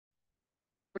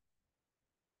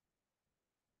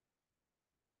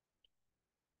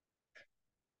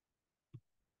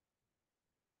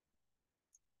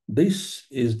This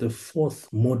is the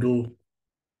fourth module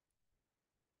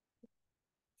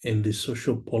in the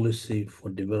Social Policy for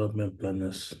Development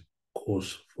Planners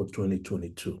course for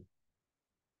 2022.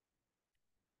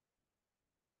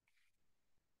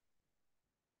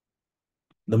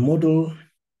 The module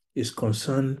is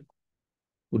concerned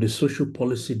with the social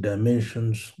policy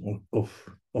dimensions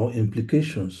or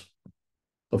implications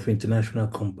of international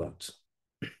compacts.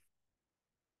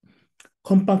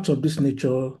 Compacts of this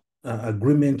nature are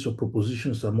agreements or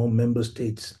propositions among member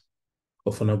states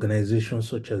of an organization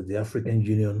such as the African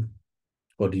Union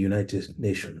or the United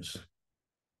Nations.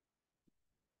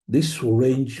 This will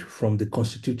range from the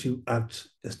constitutive acts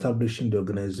establishing the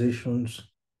organizations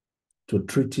to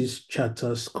treaties,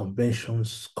 charters,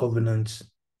 conventions, covenants,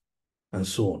 and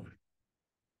so on.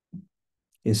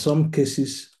 In some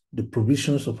cases, the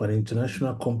provisions of an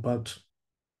international compact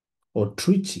or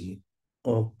treaty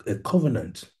or a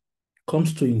covenant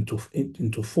comes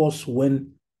into force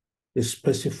when a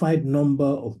specified number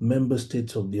of member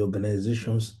states of the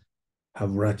organizations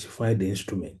have ratified the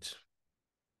instrument.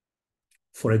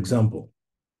 For example,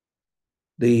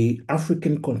 the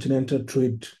African Continental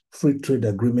Free Trade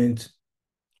Agreement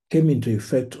came into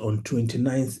effect on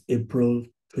 29th April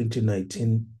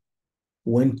 2019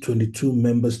 when 22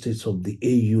 member states of the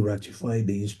AU ratified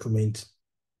the instrument,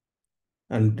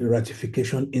 and the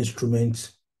ratification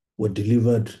instruments were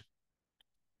delivered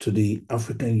to the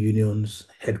African Union's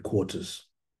headquarters.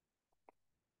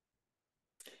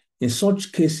 In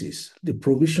such cases, the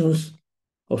provisions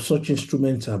of such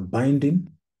instruments are binding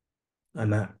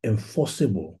and are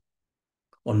enforceable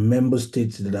on member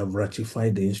states that have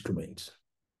ratified the instruments.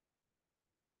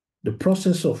 The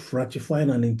process of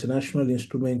ratifying an international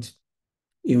instrument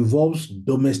involves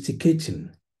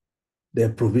domesticating their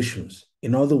provisions.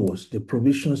 In other words, the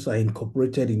provisions are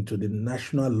incorporated into the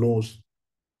national laws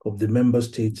of the member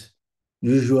states,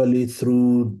 usually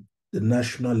through the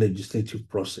national legislative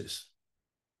process.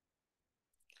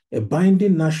 A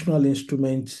binding national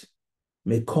instrument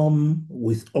may come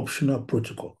with optional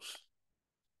protocols.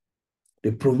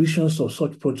 The provisions of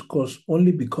such protocols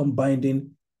only become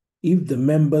binding if the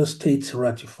member states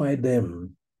ratify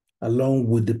them along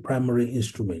with the primary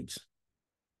instruments.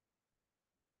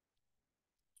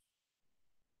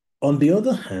 On the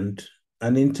other hand,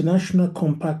 an international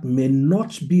compact may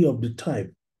not be of the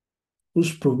type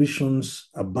whose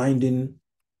provisions are binding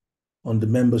on the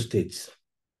member states.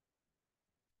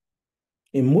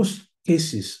 In most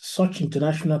cases, such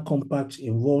international compacts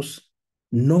involves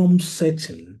norm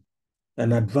setting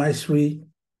and advisory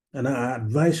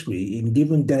in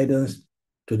giving guidance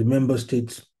to the member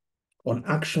states on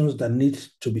actions that need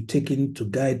to be taken to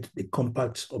guide the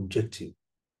compact's objective.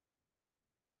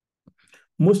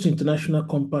 Most international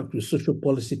compacts with social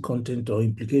policy content or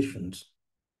implications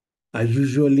are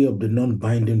usually of the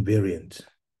non-binding variant.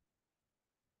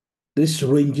 This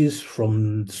ranges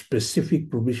from specific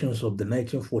provisions of the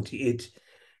 1948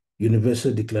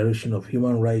 Universal Declaration of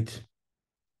Human Rights,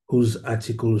 whose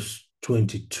articles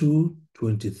 22,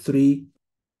 23,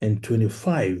 and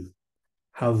 25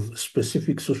 have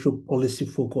specific social policy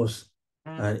focus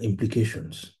and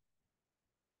implications.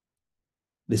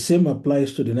 The same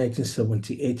applies to the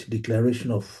 1978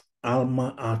 Declaration of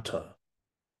Alma Ata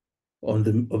of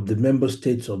the member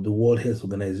states of the World Health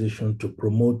Organization to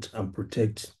promote and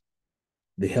protect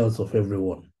the health of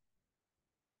everyone.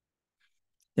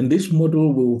 In this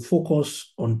module, we will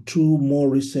focus on two more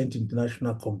recent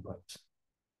international compacts.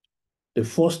 The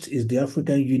first is the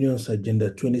African Union's Agenda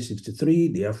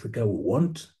 2063, the Africa we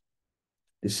want.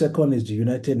 The second is the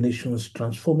United Nations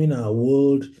Transforming Our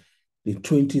World, the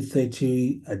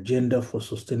 2030 Agenda for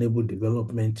Sustainable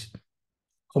Development,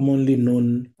 commonly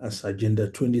known as Agenda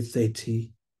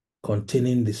 2030,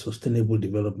 containing the Sustainable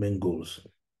Development Goals.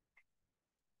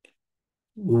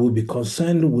 We will be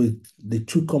concerned with the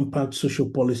two compact social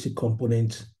policy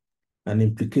components and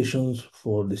implications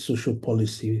for the social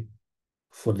policy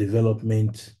for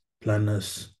development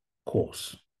planners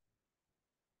course.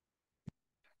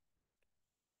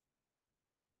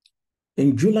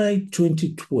 In July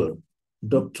 2012,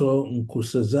 Dr.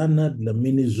 Nkosazana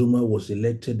Dlamini Zuma was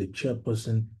elected the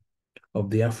chairperson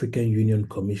of the African Union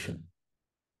Commission.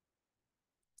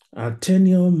 Our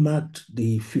tenure marked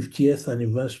the 50th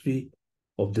anniversary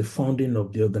of the founding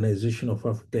of the Organization of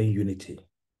African Unity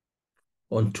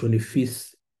on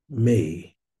 25th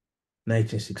May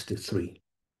 1963.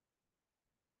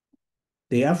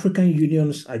 The African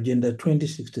Union's Agenda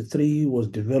 2063 was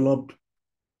developed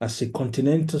as a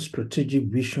continental strategic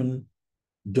vision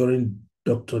during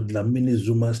Dr. Dlamini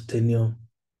Zuma's tenure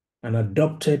and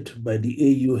adopted by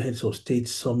the AU Heads of State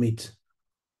Summit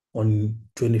on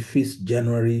 25th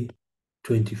January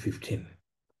 2015.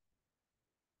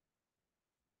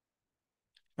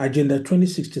 Agenda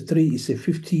 2063 is a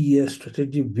 50-year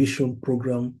strategic vision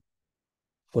program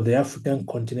for the African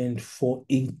continent for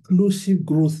inclusive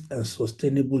growth and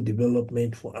sustainable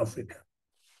development for Africa.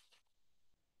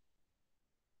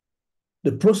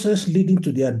 The process leading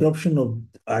to the adoption of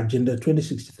Agenda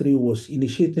 2063 was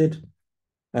initiated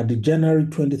at the January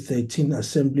 2013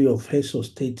 Assembly of Heads of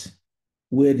State,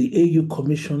 where the AU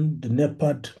Commission, the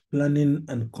NEPAD Planning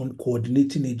and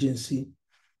Coordinating Agency,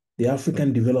 the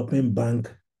African Development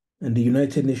Bank, and the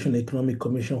United Nations Economic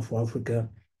Commission for Africa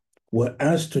were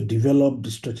asked to develop the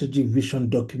strategic vision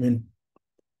document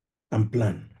and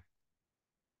plan.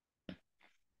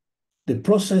 The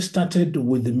process started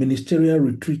with the ministerial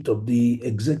retreat of the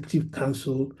Executive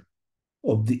Council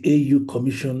of the AU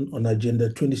Commission on Agenda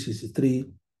 2063,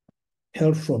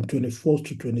 held from 24th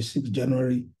to 26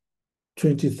 January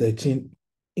 2013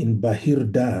 in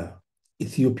Bahir Dar,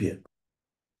 Ethiopia.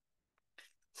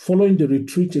 Following the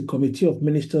retreat, a committee of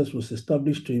ministers was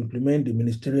established to implement the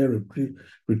ministerial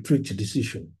retreat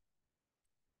decision.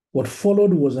 What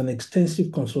followed was an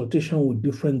extensive consultation with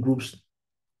different groups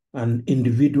and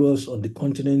individuals on the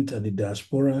continent and the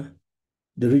diaspora,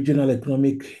 the regional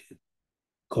economic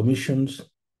commissions,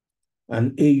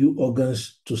 and AU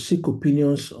organs to seek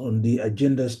opinions on the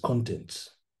agenda's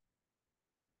contents.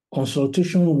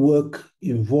 Consultation work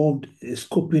involved a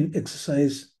scoping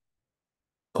exercise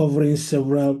covering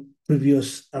several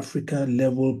previous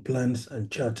Africa-level plans and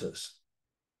charters.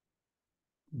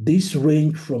 These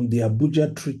range from the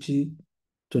Abuja Treaty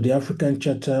to the African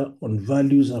Charter on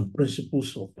Values and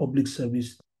Principles of Public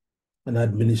Service and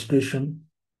Administration,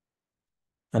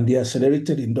 and the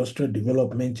Accelerated Industrial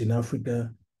Development in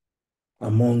Africa,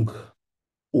 among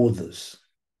others.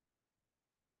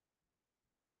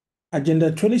 Agenda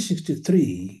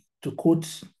 2063, to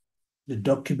quote the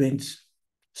document,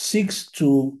 seeks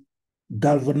to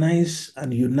galvanize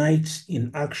and unite in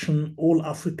action all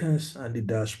Africans and the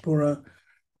diaspora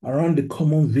around the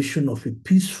common vision of a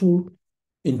peaceful,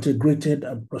 integrated,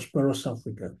 and prosperous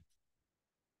Africa.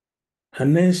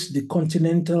 Harness the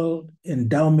continental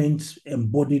endowments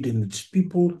embodied in its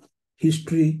people,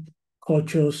 history,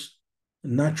 cultures,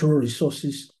 natural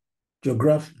resources,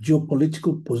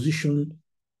 geopolitical position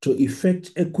to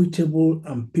effect equitable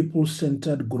and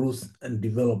people-centered growth and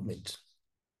development.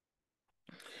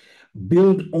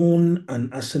 Build on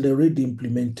and accelerate the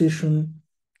implementation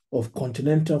of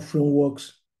continental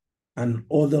frameworks and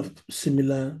other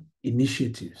similar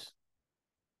initiatives.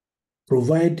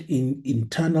 Provide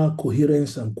internal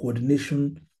coherence and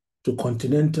coordination to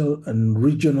continental and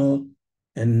regional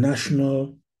and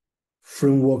national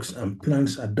frameworks and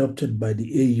plans adopted by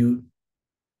the AU,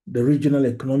 the regional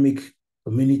economic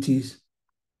communities,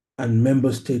 and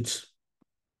member states'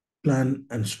 plan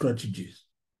and strategies.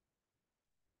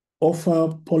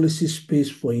 Offer policy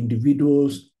space for individual,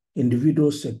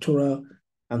 sectoral,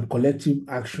 and collective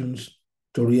actions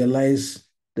to realize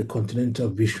the continental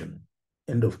vision.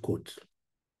 End of quote.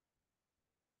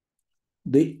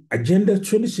 The Agenda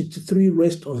 2063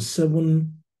 rests on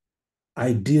 7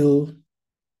 ideals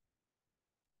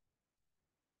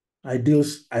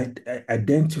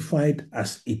identified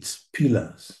as its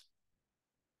pillars,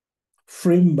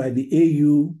 framed by the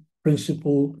AU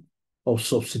principle of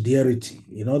subsidiarity.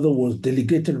 In other words,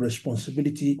 delegated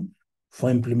responsibility for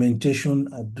implementation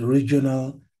at the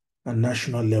regional and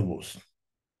national levels.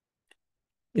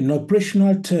 In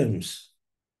operational terms,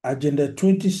 Agenda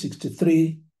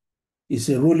 2063 is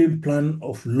a rolling plan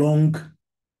of long,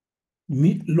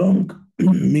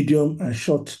 medium, and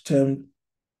short-term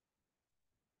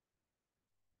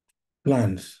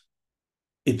plans.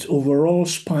 Its overall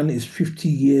span is 50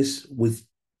 years with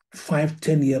 5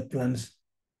 10-year plans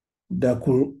that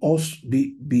could also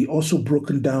be also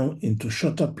broken down into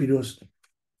shorter periods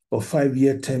of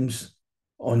 5-year terms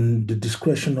on the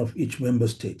discretion of each member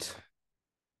state.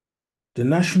 The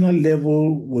national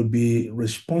level will be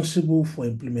responsible for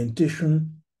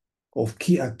implementation of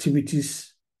key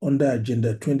activities under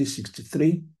Agenda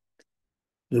 2063.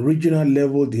 The regional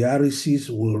level, the RECs,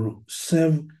 will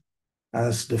serve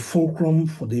as the fulcrum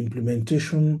for the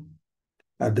implementation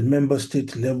at the member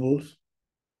state levels.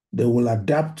 They will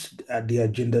adapt the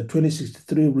Agenda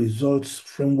 2063 results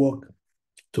framework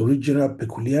to regional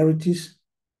peculiarities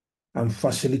and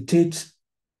facilitate,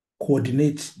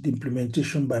 coordinate the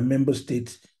implementation by member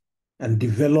states and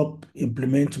develop,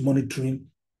 implement monitoring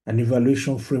and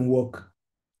evaluation framework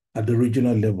at the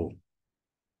regional level.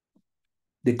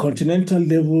 The continental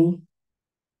level,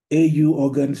 AU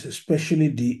organs, especially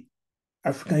the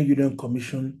African Union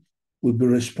Commission, will be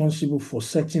responsible for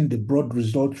setting the broad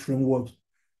result framework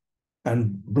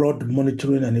and broad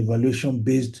monitoring and evaluation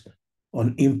based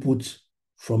on inputs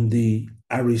from the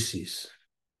RECs.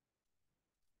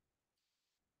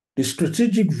 The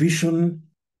strategic vision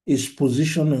is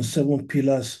positioned on 7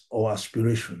 pillars or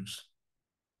aspirations.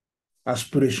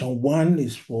 Aspiration 1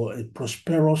 is for a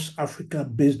prosperous Africa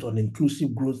based on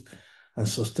inclusive growth and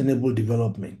sustainable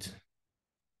development.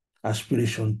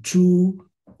 Aspiration 2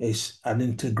 is an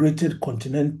integrated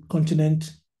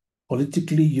continent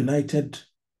politically united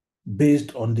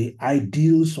based on the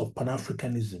ideals of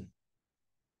Pan-Africanism.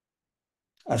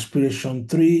 Aspiration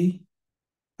 3,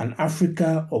 an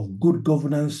Africa of good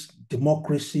governance,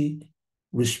 democracy,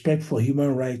 respect for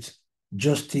human rights,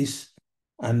 justice,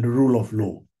 and the rule of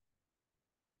law.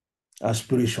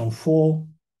 Aspiration 4,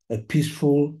 a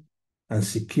peaceful and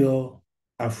secure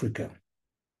Africa.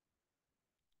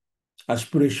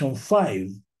 Aspiration 5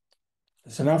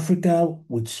 is an Africa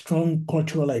with strong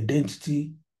cultural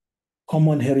identity,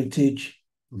 common heritage,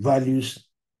 values,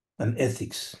 and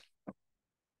ethics.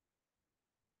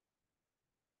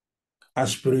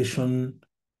 Aspiration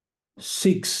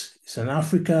 6 is an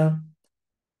Africa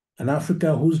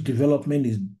whose development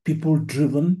is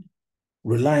people-driven,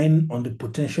 relying on the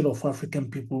potential of African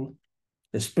people,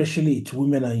 especially its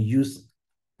women and youth,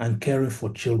 and caring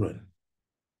for children.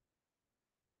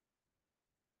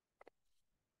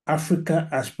 Africa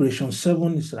Aspiration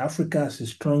 7 is Africa as a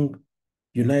strong,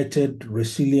 united,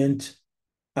 resilient,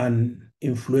 and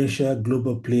influential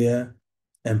global player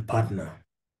and partner.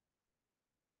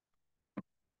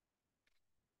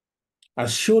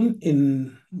 As shown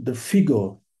in the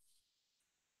figure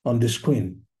on the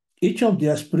screen, each of the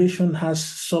aspirations has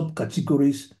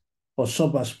subcategories or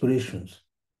sub-aspirations.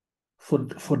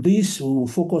 For this, we will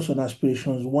focus on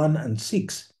aspirations 1 and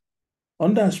 6.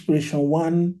 Under aspiration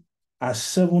 1 are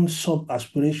 7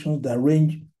 sub-aspirations that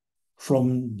range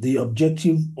from the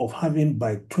objective of having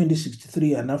by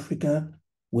 2063 an Africa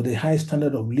with a high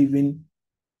standard of living,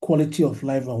 quality of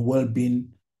life, and well-being,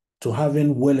 to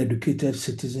having well-educated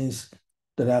citizens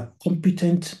that are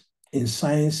competent in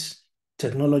science,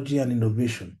 technology, and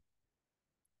innovation.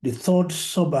 The third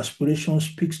sub-aspiration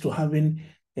speaks to having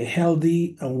a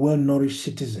healthy and well-nourished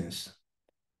citizens.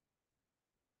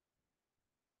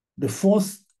 The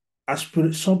fourth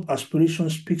sub-aspiration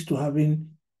speaks to having,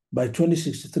 by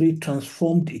 2063,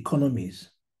 transformed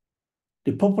economies.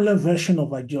 The popular version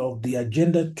of the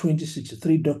Agenda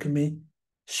 2063 document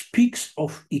speaks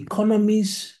of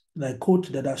economies, and I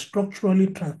quote, that are structurally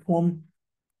transformed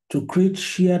to create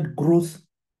shared growth,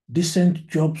 decent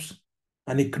jobs,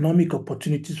 and economic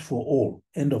opportunities for all,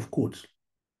 end of quote.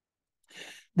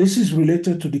 This is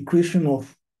related to the creation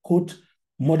of, quote,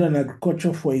 modern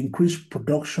agriculture for increased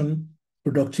production,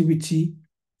 productivity,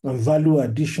 and value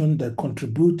addition that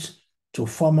contributes to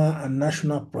farmer and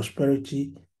national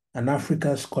prosperity and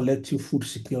Africa's collective food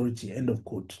security, end of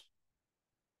quote.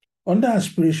 Under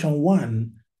Aspiration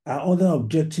 1 are other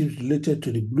objectives related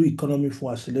to the blue economy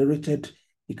for accelerated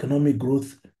economic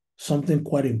growth, something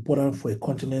quite important for a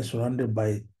continent surrounded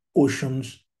by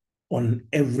oceans on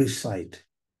every side.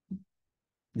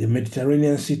 The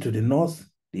Mediterranean Sea to the north,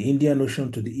 the Indian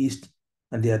Ocean to the east,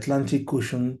 and the Atlantic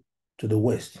Ocean to the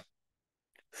west.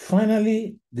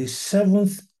 Finally, the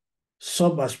 7th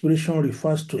sub-aspiration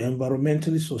refers to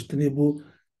environmentally sustainable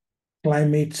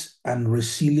climates and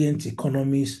resilient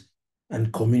economies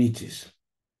and communities.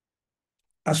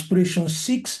 Aspiration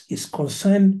 6 is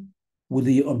concerned with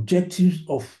the objectives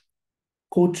of,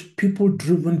 quote,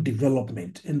 people-driven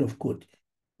development, end of quote,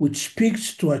 which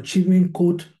speaks to achieving,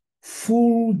 quote,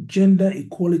 full gender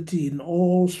equality in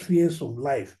all spheres of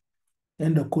life,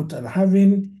 end of quote, and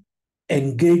having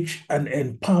engaged and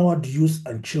empowered youth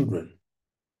and children.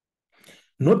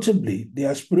 Notably, the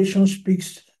aspiration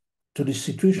speaks to the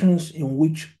situations in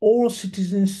which all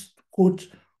citizens, quote,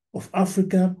 of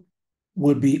Africa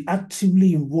will be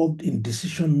actively involved in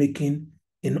decision-making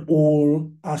in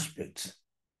all aspects.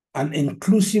 An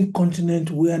inclusive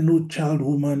continent where no child,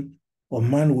 woman, or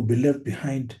man will be left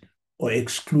behind or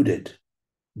excluded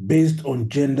based on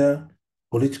gender,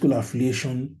 political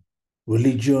affiliation,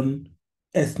 religion,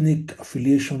 ethnic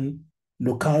affiliation,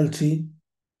 locality,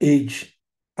 age,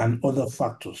 and other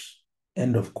factors,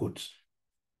 end of quote.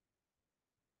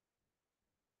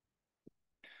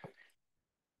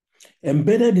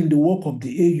 Embedded in the work of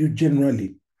the AU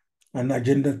generally and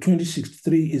Agenda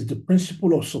 2063 is the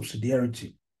principle of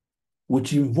subsidiarity,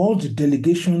 which involves the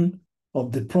delegation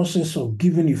of the process of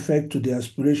giving effect to the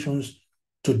aspirations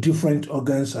to different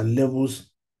organs and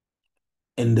levels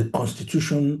in the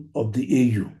constitution of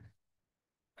the AU.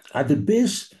 At the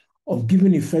base of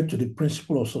giving effect to the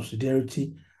principle of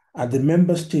subsidiarity are the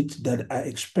member states that are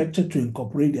expected to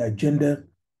incorporate the agenda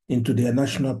into their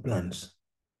national plans.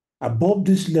 Above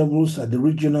these levels are the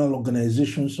regional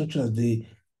organizations such as the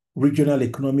Regional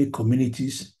Economic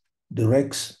Communities, the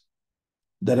RECs,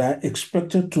 that are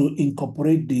expected to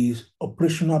incorporate these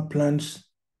operational plans,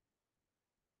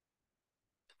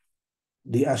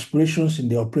 the aspirations in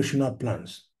the operational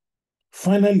plans.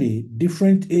 Finally,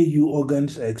 different AU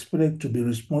organs are expected to be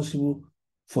responsible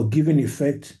for giving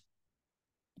effect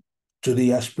to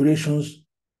the aspirations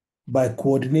by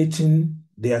coordinating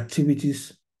the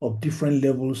activities of different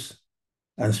levels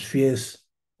and spheres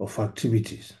of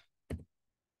activities.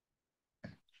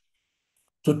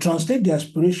 To translate the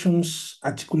aspirations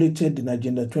articulated in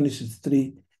Agenda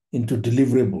 2063 into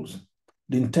deliverables,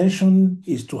 the intention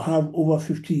is to have over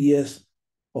 50 years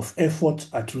of effort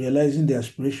at realizing the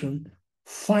aspiration,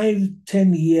 5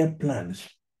 10-year plans.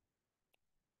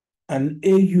 An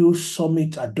AU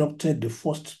summit adopted the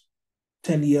first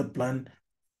 10-year plan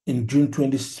in June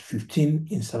 2015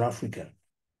 in South Africa.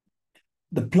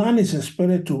 The plan is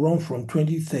expected to run from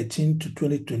 2013 to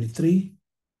 2023.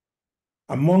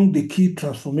 Among the key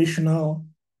transformational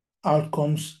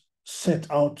outcomes set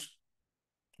out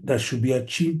that should be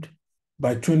achieved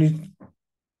by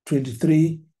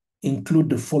 2023 include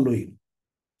the following: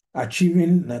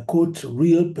 achieving, and I quote,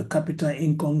 real per capita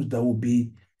incomes that will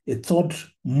be a third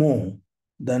more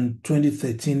than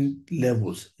 2013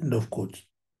 levels, end of quote.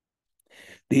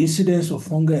 The incidence of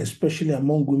hunger, especially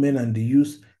among women and the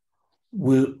youth,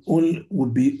 will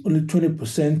be only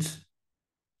 20%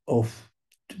 of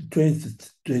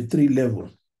 2023 level.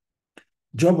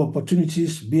 Job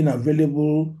opportunities being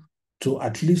available to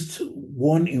at least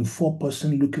 1 in 4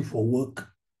 persons looking for work.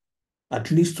 At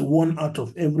least 1 out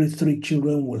of every 3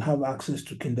 children will have access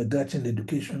to kindergarten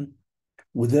education,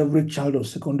 with every child of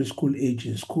secondary school age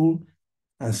in school,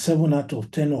 and 7 out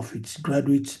of 10 of its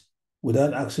graduates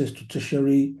without access to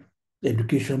tertiary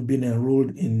education being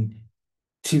enrolled in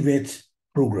TVET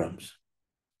programs.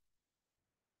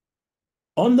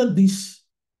 Under these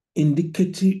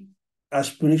indicative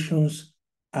aspirations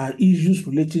are issues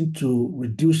relating to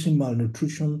reducing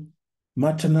malnutrition,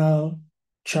 maternal,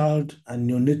 child, and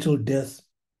neonatal death,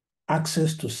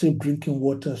 access to safe drinking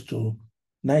waters to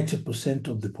 90%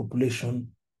 of the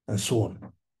population, and so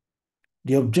on.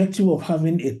 The objective of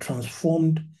having a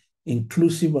transformed,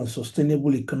 inclusive, and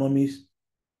sustainable economies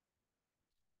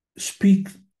speak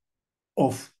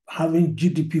of having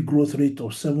GDP growth rate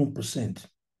of 7%,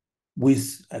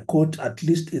 with, I quote, at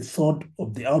least a third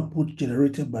of the output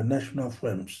generated by national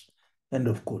firms, end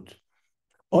of quote.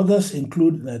 Others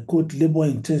include, and I quote,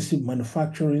 labor-intensive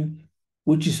manufacturing,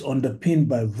 which is underpinned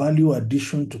by value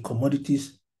addition to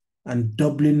commodities and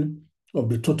doubling of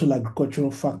the total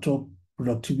agricultural factor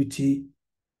productivity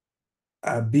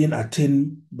being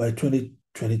attained by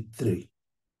 2023,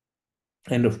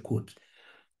 end of quote.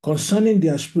 Concerning the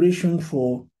aspiration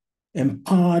for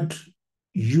empowered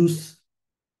youth,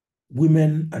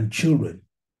 women, and children,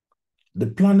 the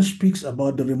plan speaks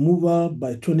about the removal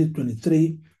by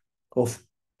 2023 of,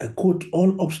 I quote,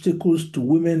 all obstacles to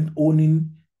women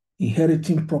owning,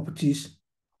 inheriting properties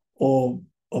or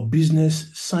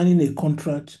business, signing a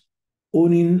contract,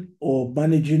 owning or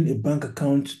managing a bank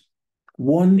account.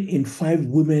 1 in 5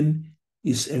 women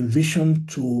is envisioned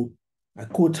to, I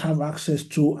quote, have access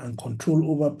to and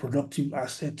control over productive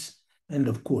assets, end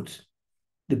of quote.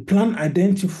 The plan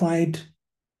identified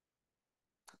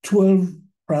 12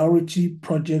 priority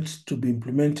projects to be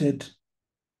implemented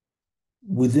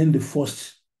within the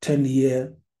first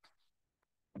 10-year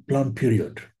plan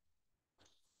period.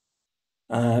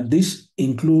 This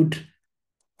include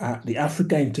the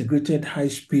Africa Integrated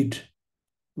High-Speed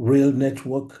Rail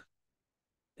Network,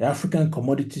 the African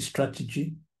Commodity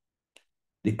Strategy,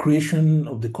 the creation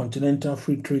of the Continental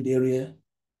Free Trade Area,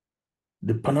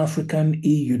 the Pan-African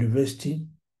E-University,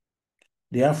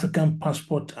 the African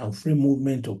Passport and Free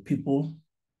Movement of People,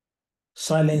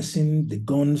 silencing the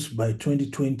guns by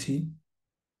 2020,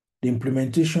 the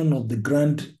implementation of the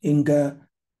Grand Inga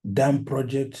Dam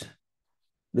project,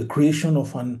 the creation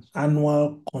of an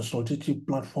annual consultative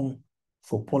platform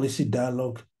for policy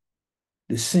dialogue,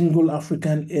 the single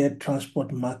African air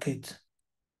transport market,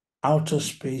 outer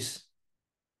space,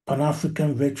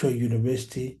 Pan-African Virtual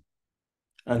University,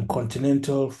 and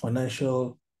continental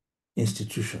financial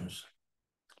institutions.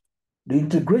 The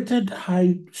integrated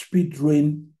high-speed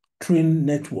train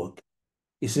network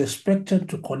is expected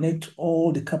to connect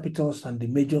all the capitals and the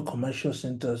major commercial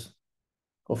centers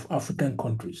of African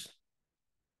countries.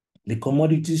 The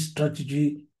commodity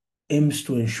strategy aims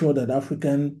to ensure that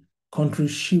African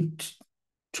countries shift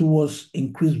towards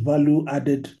increased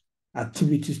value-added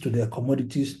activities to their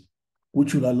commodities,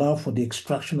 which will allow for the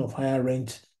extraction of higher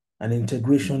rent and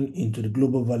integration into the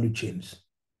global value chains.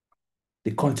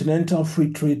 The Continental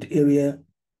Free Trade Area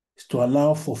is to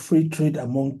allow for free trade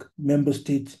among member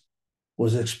states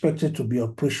was expected to be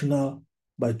operational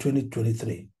by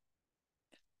 2023.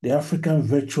 The African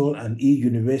Virtual and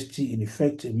e-University, in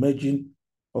effect emerging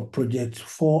of Project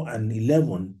 4 and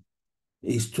 11,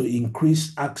 is to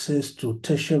increase access to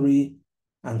tertiary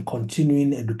and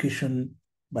continuing education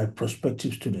by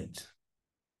prospective students.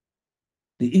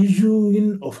 The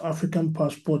issuing of African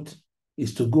passport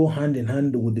is to go hand in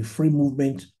hand with the free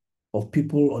movement of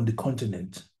people on the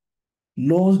continent.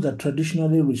 Laws that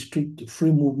traditionally restrict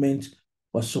free movement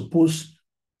were supposed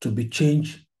to be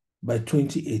changed by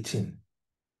 2018.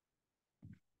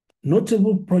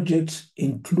 Notable projects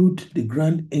include the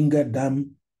Grand Inga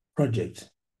Dam project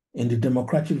in the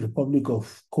Democratic Republic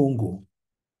of Congo,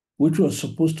 which was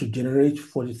supposed to generate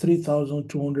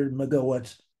 43,200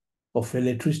 megawatts of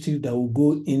electricity that will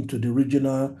go into the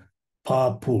regional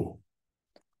power pool.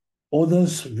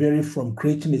 Others vary from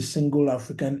creating a single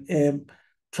African air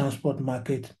transport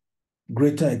market,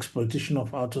 greater exploitation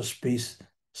of outer space,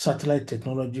 satellite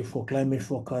technology for climate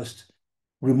forecast,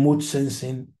 remote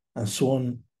sensing, and so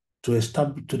on, to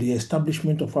the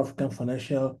establishment of African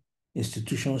financial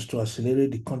institutions to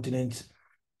accelerate the continent's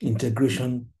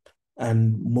integration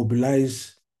and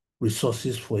mobilize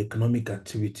resources for economic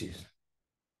activities.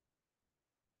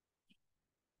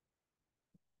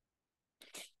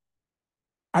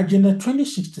 Agenda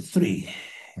 2063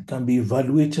 can be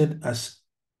evaluated as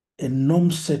a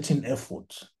norm-setting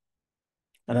effort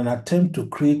and an attempt to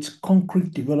create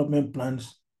concrete development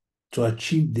plans to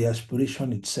achieve the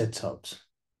aspiration it sets out.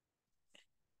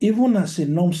 Even as a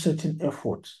norm-setting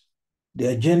effort, the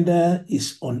agenda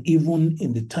is uneven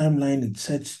in the timeline it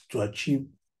sets to achieve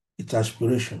its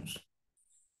aspirations.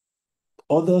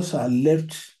 Others are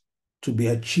left to be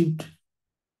achieved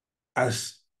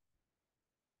as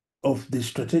of the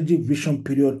strategic vision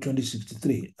period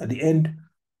 2063. At the end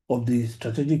of the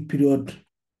strategic period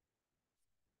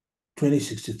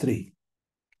 2063,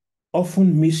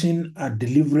 often missing are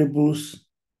deliverables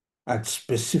at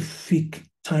specific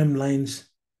timelines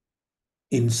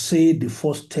in, say, the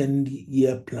first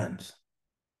 10-year plans.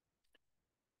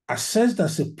 Assessed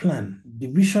as a plan, the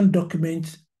vision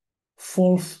document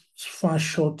falls far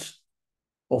short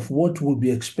of what would be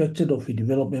expected of a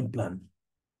development plan.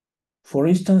 For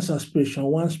instance, Aspiration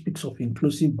 1 speaks of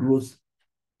inclusive growth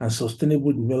and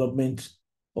sustainable development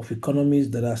of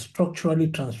economies that are structurally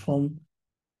transformed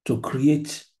to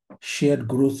create shared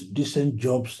growth, decent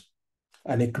jobs,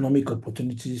 and economic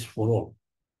opportunities for all.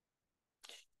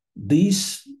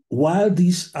 While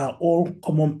these are all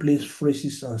commonplace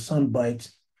phrases and sound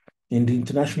bites in the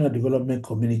international development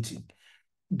community,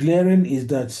 glaring is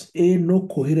that A, no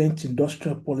coherent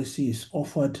industrial policy is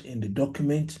offered in the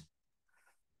document,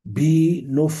 B,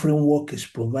 no framework is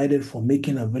provided for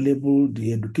making available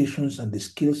the educations and the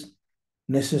skills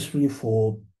necessary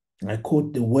for, I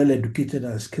quote, the well-educated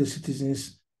and skilled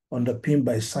citizens underpinned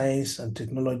by science and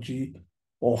technology,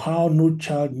 or how no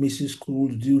child misses school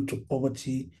due to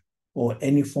poverty or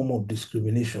any form of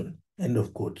discrimination, end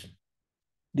of quote.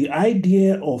 The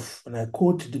idea of, and I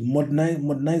quote, the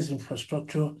modernized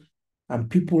infrastructure and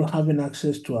people having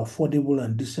access to affordable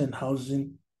and decent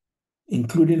housing,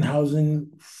 including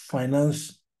housing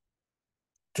finance,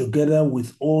 together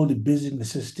with all the basic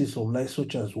necessities of life,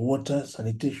 such as water,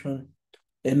 sanitation,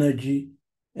 energy,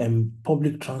 and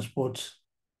public transport,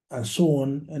 and so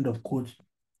on, end of quote.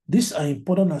 These are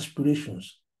important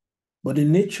aspirations, but the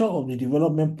nature of the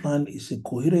development plan is a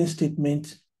coherent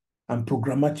statement and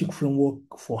programmatic framework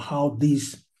for how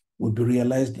these will be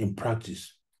realized in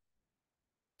practice.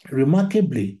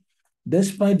 Remarkably,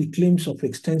 despite the claims of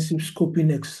extensive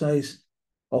scoping exercise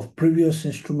of previous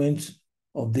instruments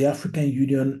of the African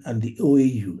Union and the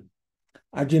OAU,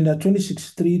 Agenda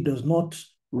 2063 does not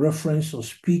reference or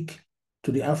speak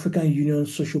to the African Union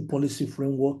social policy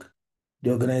framework,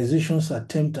 the organization's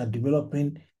attempt at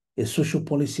developing a social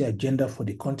policy agenda for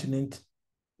the continent.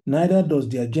 Neither does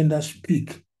the agenda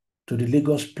speak to the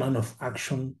Lagos Plan of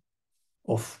Action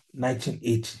of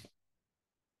 1980.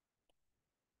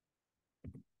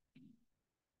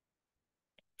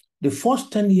 The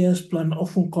first 10 years plan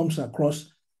often comes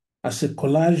across as a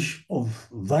collage of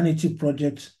vanity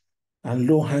projects and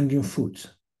low-hanging fruit.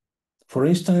 For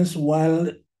instance,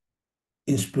 while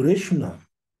inspirational,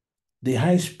 the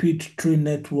high-speed train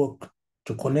network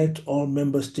to connect all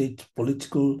member state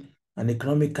political and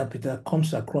economic capital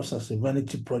comes across as a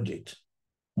vanity project.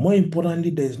 More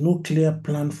importantly, there is no clear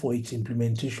plan for its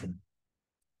implementation.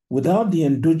 Without the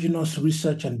endogenous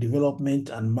research and development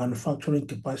and manufacturing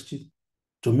capacity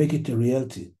to make it a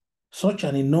reality, such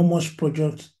an enormous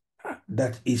project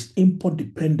that is import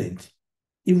dependent,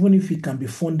 even if it can be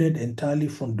funded entirely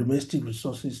from domestic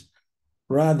resources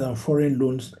rather than foreign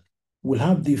loans, will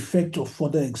have the effect of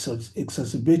further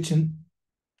exacerbating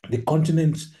the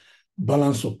continent's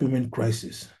balance of payment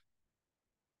crisis.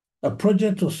 A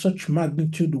project of such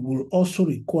magnitude will also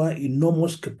require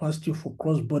enormous capacity for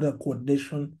cross-border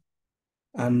coordination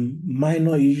and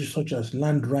minor issues such as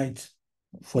land rights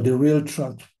for the rail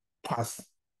track path.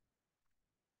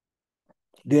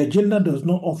 The agenda does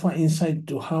not offer insight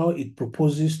into how it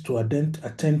proposes to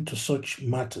attend to such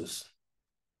matters.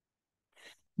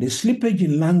 The slippage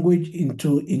in language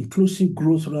into inclusive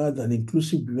growth rather than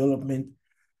inclusive development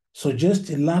suggests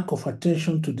a lack of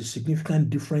attention to the significant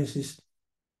differences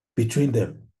between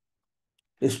them.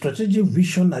 A strategic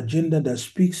vision agenda that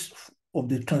speaks of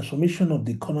the transformation of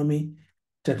the economy,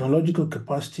 technological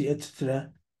capacity, etc.,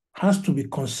 has to be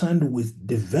concerned with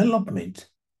development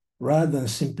rather than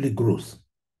simply growth.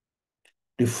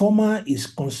 The former is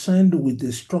concerned with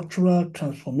the structural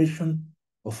transformation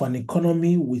of an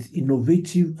economy with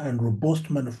innovative and robust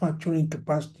manufacturing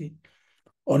capacity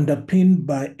underpinned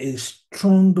by a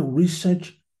strong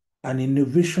research and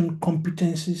innovation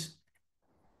competencies.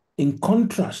 In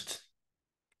contrast,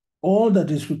 all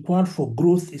that is required for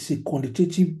growth is a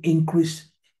quantitative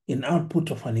increase in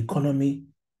output of an economy,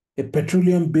 a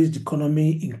petroleum-based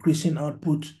economy increasing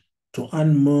output to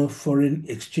earn more foreign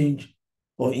exchange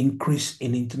or increase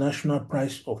in international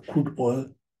price of crude oil,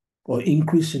 or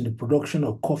increase in the production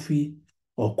of coffee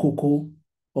or cocoa,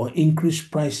 or increase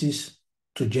prices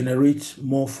to generate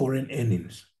more foreign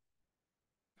earnings.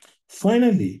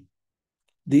 Finally,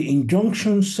 the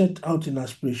injunction set out in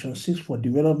Aspiration 6 for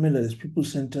development that is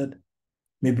people-centered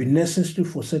may be necessary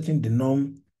for setting the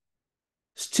norm.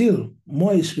 Still,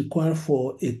 more is required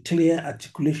for a clear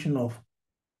articulation of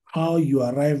how you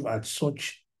arrive at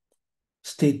such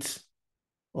states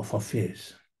of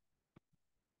affairs.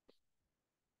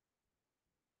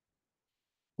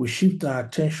 We shift our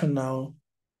attention now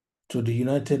to the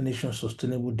United Nations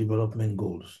Sustainable Development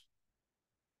Goals.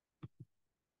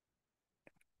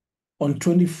 On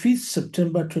 25th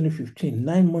September 2015,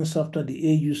 9 months after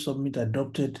the AU Summit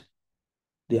adopted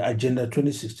the Agenda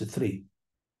 2063,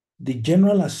 the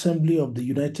General Assembly of the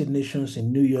United Nations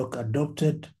in New York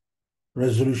adopted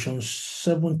Resolution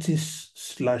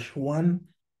 70/1,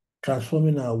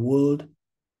 Transforming Our World,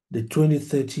 the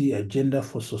 2030 Agenda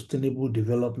for Sustainable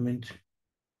Development.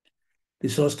 The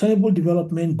Sustainable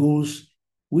Development Goals,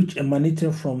 which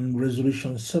emanated from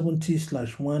Resolution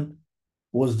 70/1,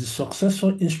 was the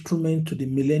successor instrument to the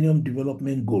Millennium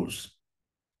Development Goals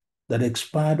that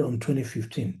expired in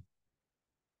 2015.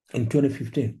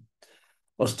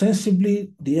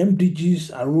 Ostensibly, the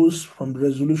MDGs arose from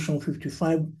Resolution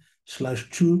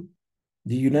 55/2,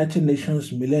 the United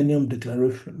Nations Millennium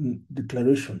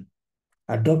Declaration,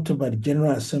 adopted by the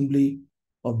General Assembly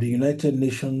of the United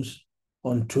Nations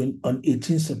on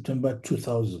 18 September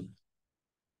 2000.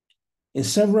 In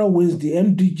several ways, the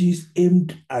MDGs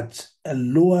aimed at a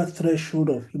lower threshold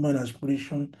of human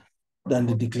aspiration than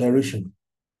the declaration.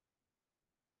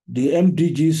 The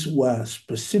MDGs were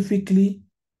specifically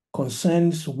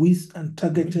concerned with and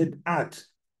targeted at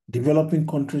developing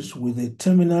countries with a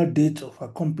terminal date of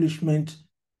accomplishment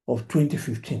of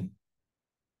 2015.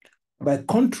 By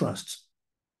contrast,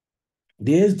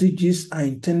 the SDGs are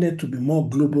intended to be more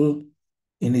global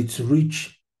in its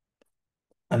reach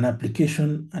and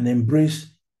application and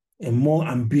embrace a more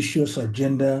ambitious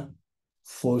agenda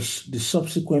for the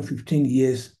subsequent 15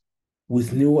 years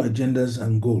with new agendas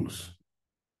and goals.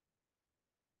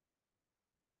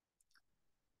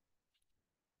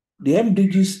 The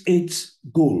MDG's 8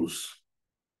 goals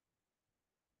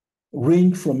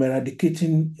range from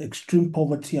eradicating extreme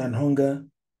poverty and hunger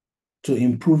to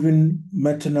improving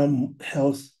maternal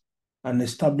health and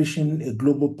establishing a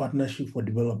global partnership for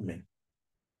development.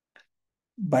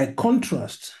 By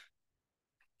contrast,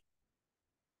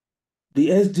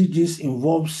 the SDGs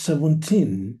involve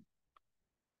 17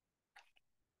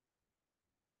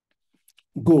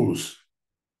 goals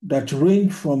that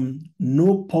range from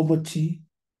no poverty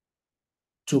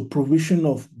to provision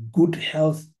of good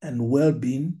health and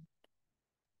well-being,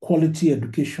 quality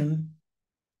education,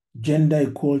 gender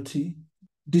equality,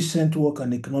 decent work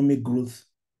and economic growth,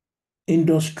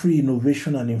 industry,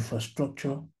 innovation and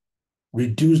infrastructure,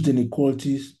 reduced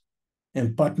inequalities,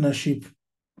 and partnership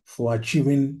for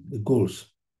achieving the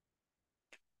goals.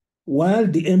 While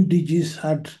the MDGs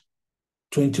had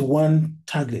 21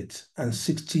 targets and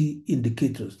 60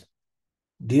 indicators,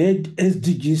 the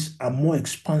SDGs are more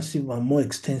expansive and more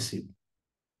extensive,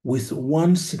 with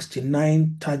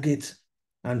 169 targets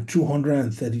and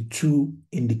 232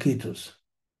 indicators.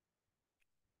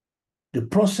 The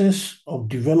process of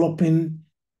developing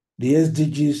the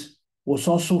SDGs was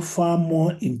also far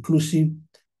more inclusive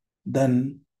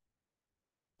than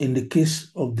in the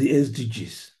case of the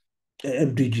MDGs.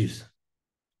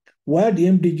 While the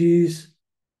MDGs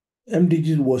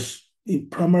was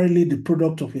primarily the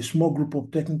product of a small group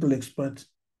of technical experts,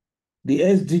 the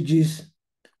SDGs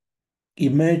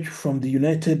emerged from the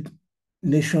United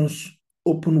Nations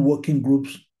Open Working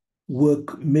Group's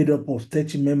work made up of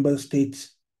 30 member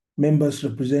states, members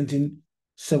representing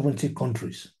 70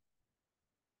 countries.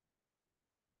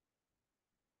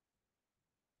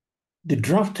 The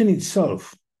drafting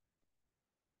itself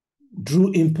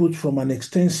drew input from an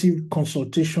extensive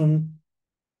consultation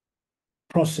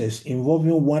process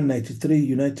involving 193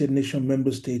 United Nations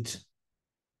member states,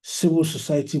 civil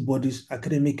society bodies,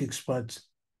 academic experts,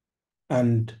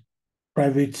 and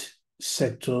private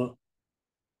sector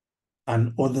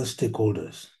and other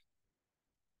stakeholders.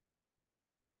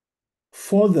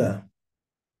 Further,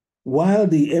 while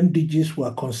the MDGs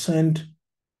were concerned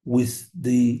with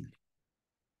a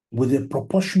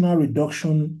proportional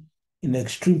reduction in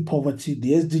extreme poverty,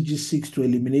 the SDG seeks to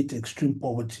eliminate extreme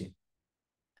poverty.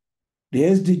 The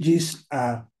SDGs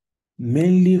are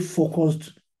mainly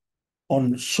focused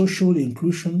on social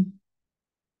inclusion,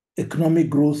 economic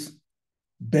growth,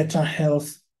 better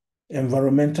health,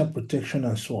 environmental protection,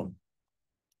 and so on.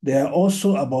 They are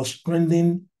also about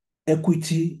strengthening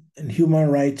equity and human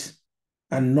rights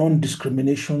and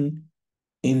non-discrimination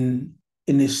in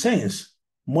a sense,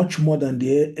 much more than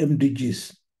the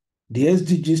MDGs. The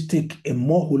SDGs take a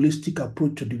more holistic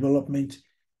approach to development,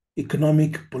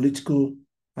 economic, political,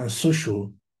 and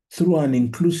social through an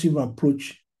inclusive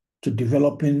approach to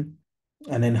developing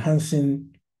and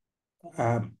enhancing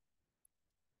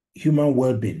human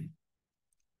well-being.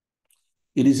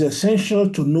 It is essential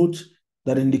to note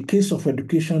that in the case of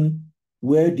education,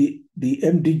 where the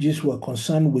MDGs were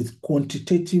concerned with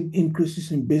quantitative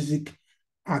increases in basic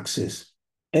access,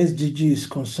 SDG is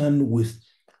concerned with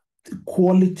the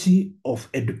quality of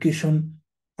education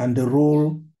and the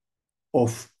role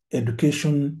of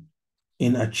education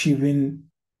in achieving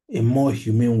a more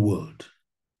humane world.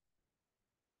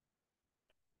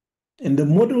 In the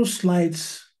model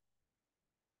slides,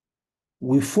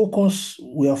 we are focused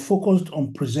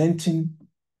on presenting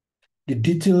the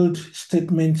detailed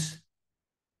statements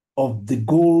of the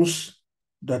goals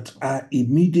that are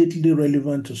immediately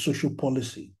relevant to social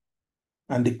policy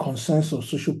and the concerns of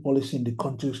social policy in the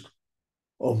context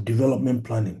of development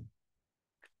planning.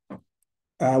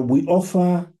 We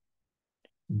offer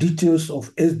details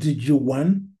of SDG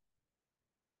 1,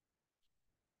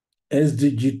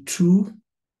 SDG 2,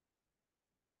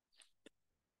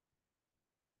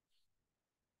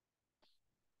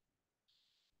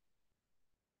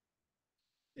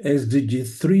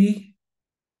 SDG 3,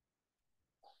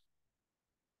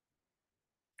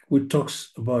 which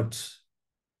talks about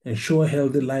ensure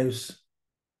healthy lives,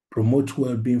 promote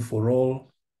well-being for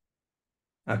all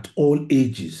at all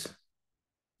ages,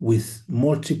 with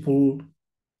multiple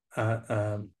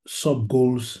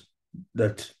sub-goals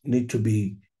that need to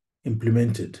be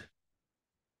implemented.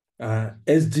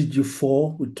 SDG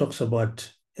 4, which talks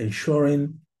about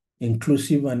ensuring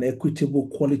inclusive and equitable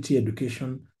quality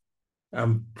education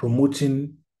and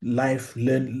promoting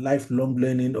lifelong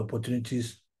learning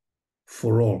opportunities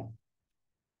for all,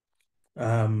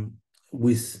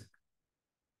 with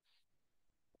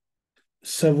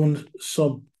 7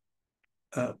 sub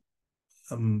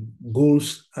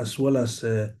goals as well as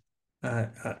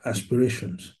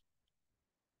aspirations.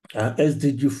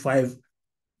 SDG 5,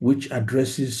 which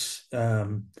addresses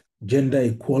gender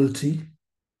equality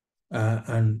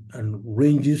and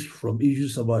ranges from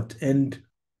issues about end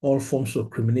all forms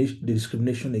of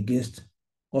discrimination against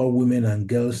all women and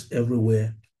girls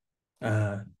everywhere,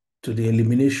 to the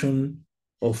elimination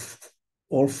of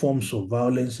all forms of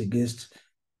violence against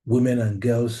women and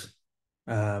girls,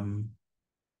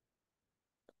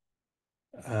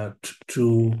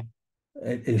 to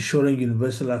ensuring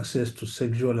universal access to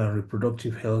sexual and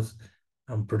reproductive health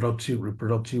and productive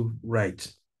reproductive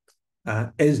rights.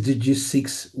 SDG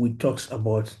 6, which talks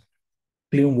about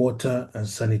clean water and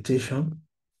sanitation,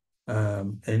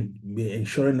 and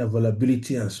ensuring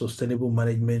availability and sustainable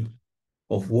management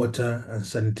of water and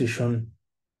sanitation,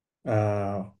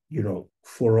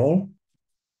 for all.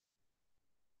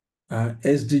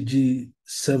 SDG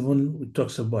 7, which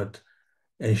talks about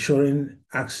ensuring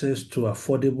access to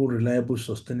affordable, reliable,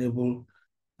 sustainable,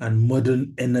 and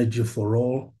modern energy for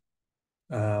all,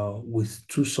 with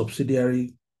 2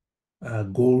 subsidiary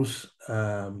goals,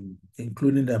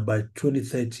 including that by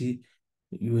 2030,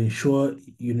 you ensure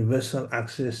universal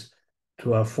access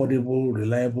to affordable,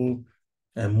 reliable,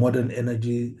 and modern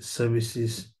energy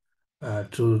services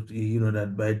to,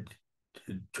 that by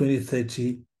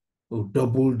 2030 will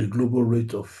double the global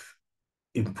rate of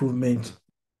improvement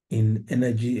in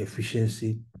energy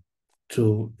efficiency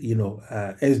to,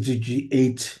 SDG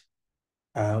 8,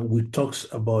 which talks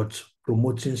about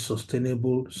promoting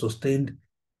sustained,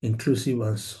 inclusive,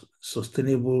 and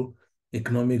sustainable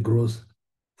economic growth,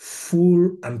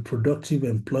 full and productive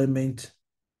employment,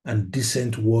 and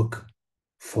decent work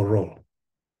for all.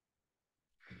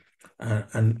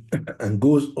 And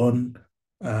goes on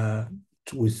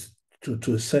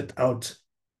to set out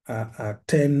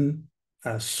 10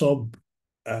 sub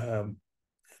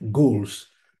goals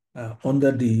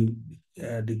under the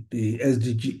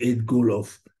SDG 8 goal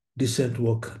of decent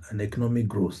work and economic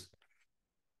growth.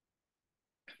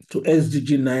 To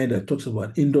SDG 9 that talks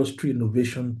about industry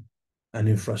innovation and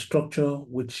infrastructure,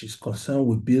 which is concerned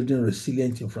with building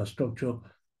resilient infrastructure,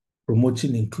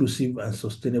 promoting inclusive and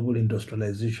sustainable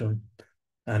industrialization,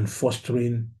 and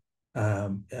fostering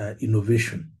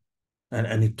innovation.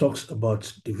 And it talks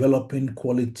about developing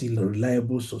quality,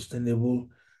 reliable, sustainable,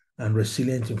 and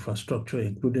resilient infrastructure,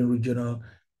 including regional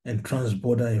and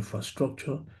trans-border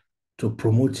infrastructure, to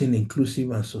promoting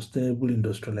inclusive and sustainable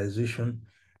industrialization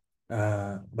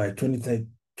by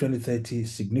 2030,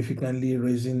 significantly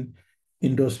raising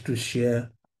industry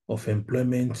share of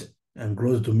employment and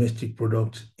gross domestic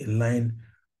product in line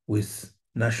with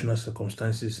national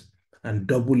circumstances, and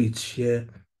double its share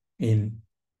in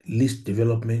least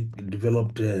developed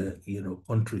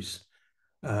countries.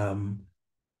 And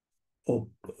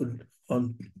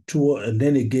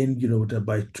then again, that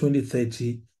by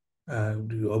 2030,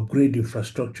 upgrade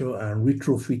infrastructure and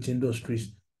retrofit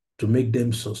industries to make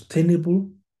them sustainable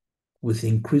with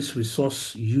increased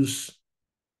resource use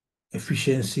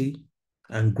efficiency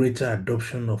and greater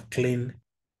adoption of clean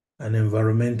and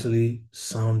environmentally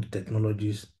sound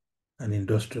technologies and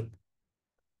industrial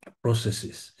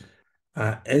processes.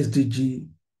 SDG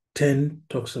 10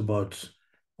 talks about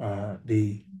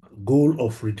the goal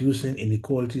of reducing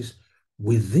inequalities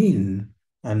within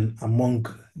and among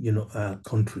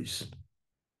countries.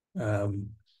 And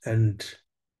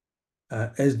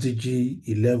SDG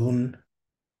 11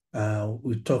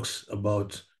 it talks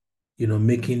about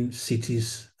making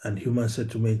cities and human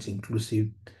settlements inclusive,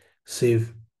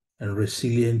 safe, and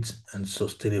resilient and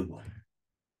sustainable.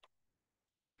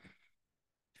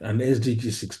 And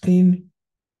SDG 16,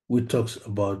 which talks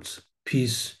about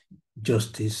peace,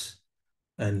 justice,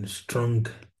 and strong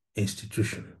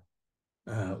institution,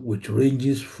 which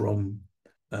ranges from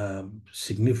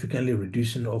significantly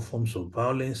reducing all forms of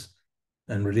violence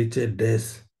and related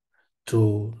death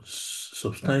to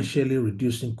substantially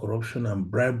reducing corruption and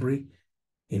bribery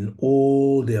in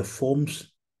all their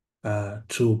forms,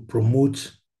 to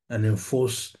promote and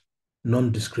enforce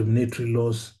non-discriminatory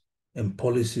laws and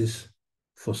policies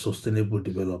for sustainable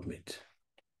development.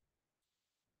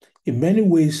 In many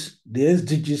ways, the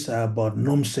SDGs are about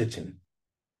norm setting,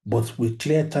 but with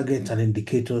clear targets and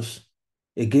indicators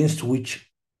against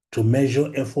which to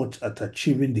measure efforts at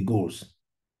achieving the goals.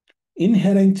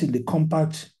 Inherent in the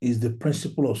compact is the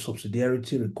principle of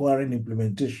subsidiarity requiring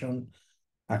implementation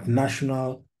at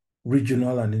national,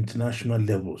 regional, and international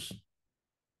levels.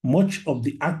 Much of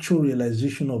the actual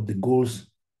realization of the goals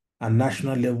are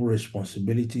national level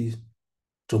responsibilities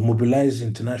to mobilize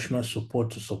international support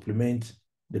to supplement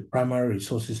the primary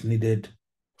resources needed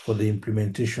for the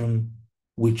implementation,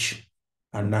 which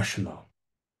are national.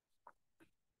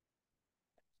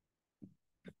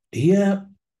 Here,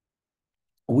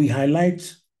 we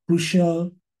highlight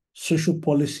crucial social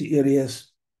policy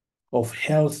areas of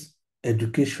health,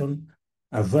 education,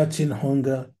 averting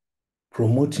hunger,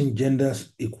 promoting gender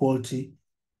equality,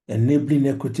 enabling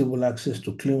equitable access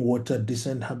to clean water,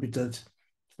 decent habitats,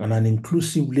 and an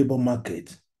inclusive labor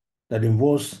market that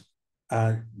involves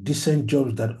decent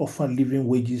jobs that offer living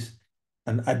wages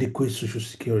and adequate social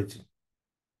security.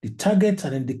 The targets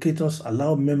and indicators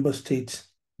allow member states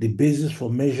the basis for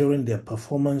measuring their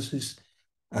performances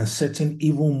and setting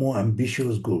even more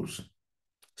ambitious goals.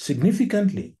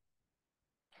 Significantly,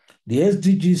 the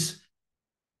SDGs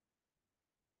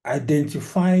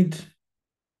identified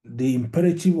the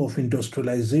imperative of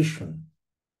industrialization,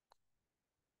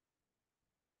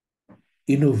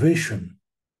 innovation,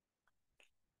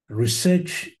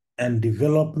 research and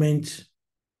development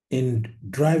in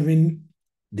driving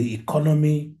the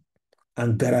economy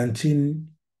and guaranteeing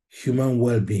human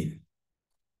well-being.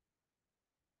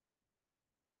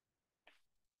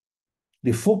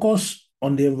 The focus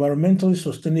on the environmentally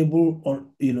sustainable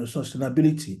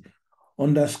sustainability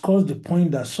underscores the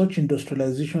point that such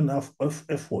industrialization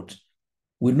effort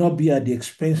will not be at the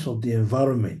expense of the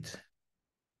environment,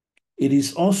 It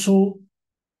is also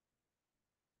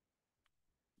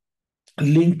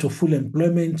linked to full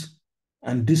employment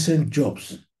and decent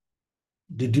jobs.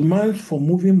 The demand for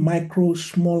moving micro,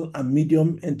 small, and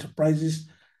medium enterprises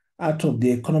out of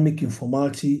the economic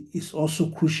informality is also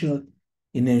crucial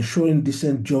in ensuring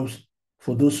decent jobs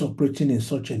for those operating in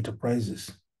such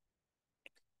enterprises.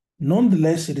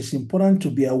 Nonetheless, it is important to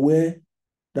be aware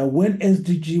that when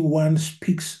SDG 1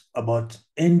 speaks about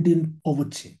ending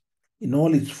poverty in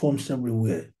all its forms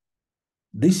everywhere,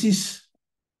 this is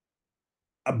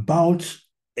about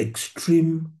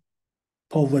extreme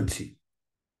poverty,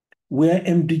 where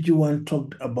MDG 1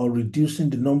 talked about reducing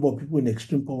the number of people in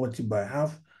extreme poverty by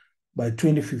half by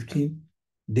 2015.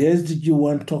 The SDG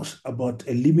 1 talks about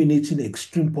eliminating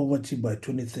extreme poverty by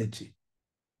 2030.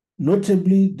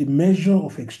 Notably, the measure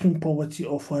of extreme poverty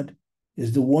offered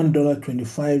is the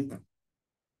 $1.25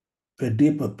 per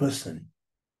day per person.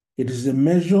 It is a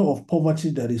measure of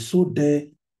poverty that is so dire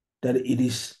that it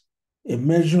is a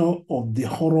measure of the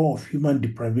horror of human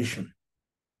deprivation.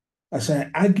 As I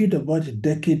argued about a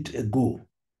decade ago,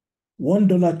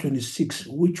 $1.26,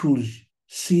 which will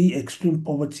see extreme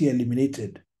poverty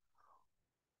eliminated,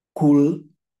 could,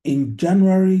 in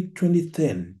January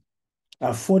 2010,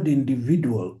 afford the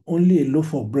individual only a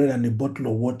loaf of bread and a bottle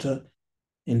of water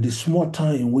in the small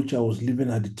town in which I was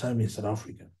living at the time in South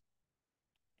Africa.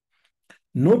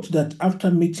 Note that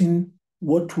after meeting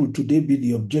what will today be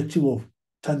the objective of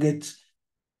Target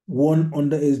 1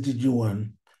 under SDG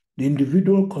 1, the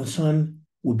individual concerned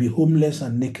will be homeless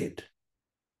and naked.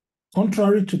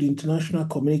 Contrary to the international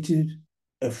community's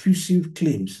effusive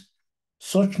claims,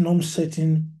 such norm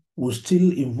setting will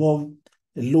still involve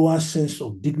a lower sense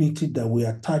of dignity that we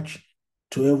attach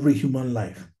to every human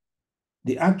life.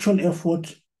 The actual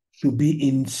effort should be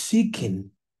in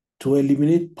seeking to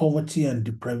eliminate poverty and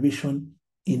deprivation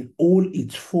in all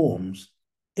its forms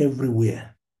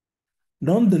everywhere.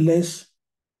 Nonetheless,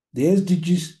 the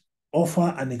SDGs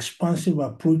offer an expansive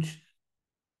approach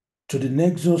to the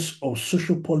nexus of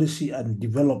social policy and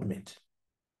development,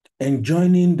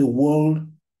 enjoining the world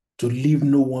to leave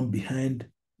no one behind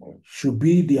should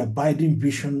be the abiding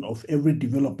vision of every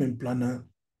development planner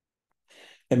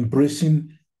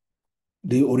embracing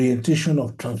the orientation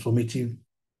of transformative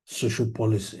social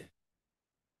policy.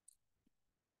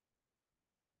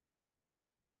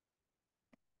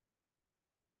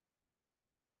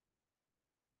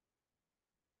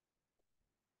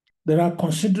 There are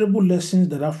considerable lessons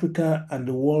that Africa and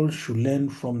the world should learn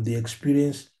from the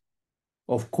experience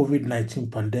of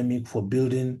COVID-19 pandemic for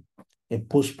building a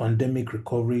post-pandemic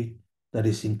recovery that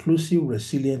is inclusive,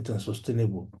 resilient, and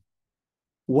sustainable.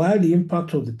 While the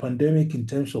impact of the pandemic in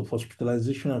terms of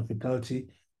hospitalization and fatality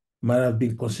might have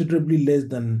been considerably less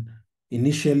than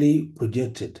initially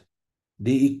projected,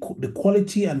 the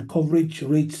quality and coverage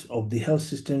rates of the health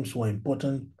systems were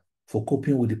important for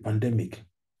coping with the pandemic.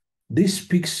 This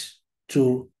speaks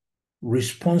to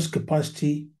response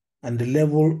capacity and the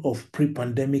level of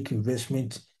pre-pandemic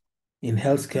investment in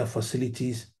healthcare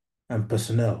facilities and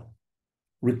personnel.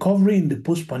 Recovery in the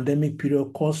post-pandemic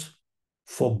period calls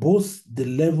for both the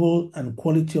level and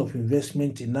quality of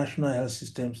investment in national health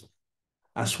systems,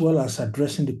 as well as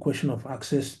addressing the question of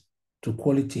access to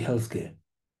quality healthcare.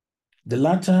 The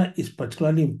latter is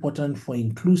particularly important for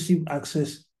inclusive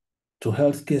access to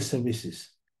healthcare services.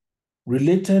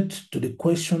 Related to the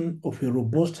question of a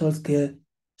robust healthcare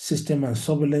system and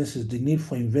surveillance is the need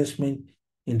for investment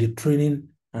in the training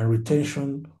and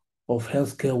retention of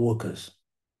healthcare workers.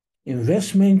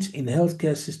 Investment in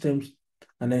healthcare systems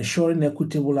and ensuring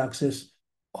equitable access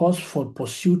calls for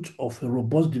pursuit of a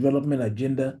robust development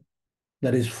agenda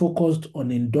that is focused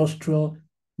on industrial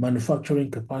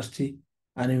manufacturing capacity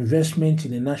and investment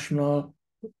in national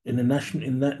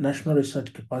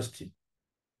research capacity.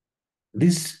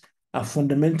 These are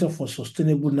fundamental for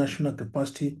sustainable national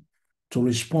capacity to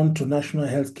respond to national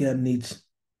healthcare needs.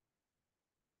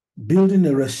 Building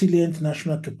a resilient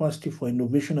national capacity for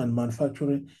innovation and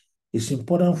manufacturing is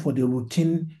important for the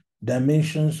routine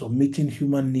dimensions of meeting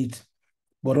human needs,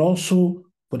 but also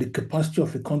for the capacity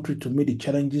of a country to meet the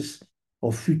challenges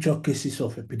of future cases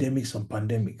of epidemics and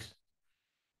pandemics.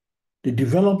 The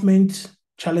development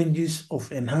challenges of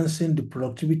enhancing the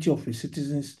productivity of its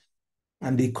citizens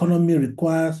and the economy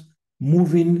requires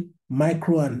moving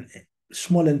micro and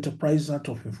small enterprises out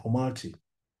of informality.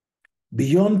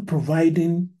 Beyond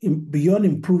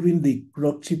improving the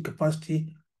productive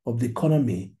capacity of the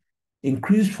economy,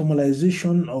 increased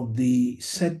formalization of the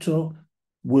sector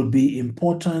will be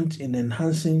important in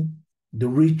enhancing the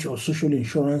reach of social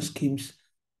insurance schemes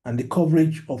and the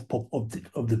coverage of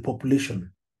the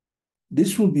population.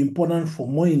 This will be important for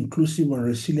more inclusive and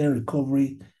resilient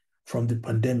recovery from the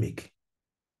pandemic.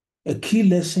 A key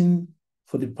lesson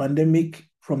for the pandemic,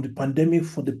 from the pandemic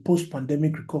for the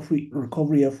post-pandemic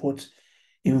recovery efforts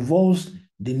involves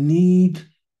the need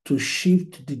to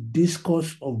shift the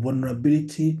discourse of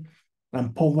vulnerability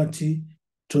and poverty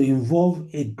to involve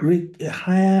a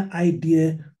higher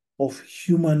idea of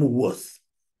human worth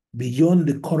beyond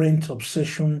the current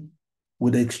obsession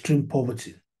with extreme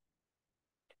poverty.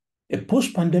 A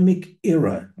post-pandemic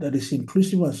era that is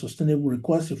inclusive and sustainable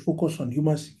requires a focus on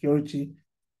human security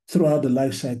throughout the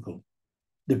life cycle.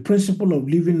 The principle of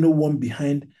leaving no one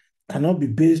behind cannot be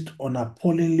based on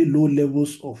appallingly low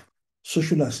levels of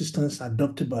social assistance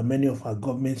adopted by many of our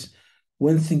governments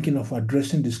when thinking of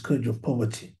addressing the scourge of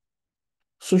poverty.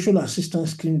 Social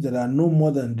assistance schemes that are no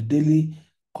more than the daily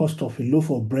cost of a loaf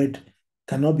of bread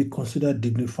cannot be considered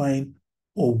dignifying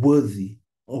or worthy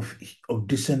of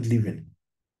decent living.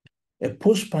 A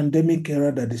post-pandemic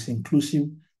era that is inclusive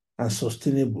and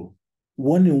sustainable,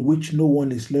 one in which no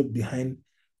one is left behind,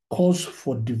 calls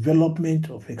for development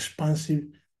of expansive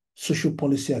social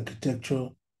policy architecture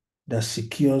that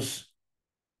secures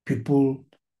people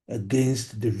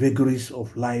against the vagaries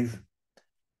of life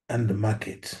and the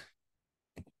market.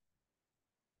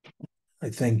 I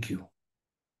thank you.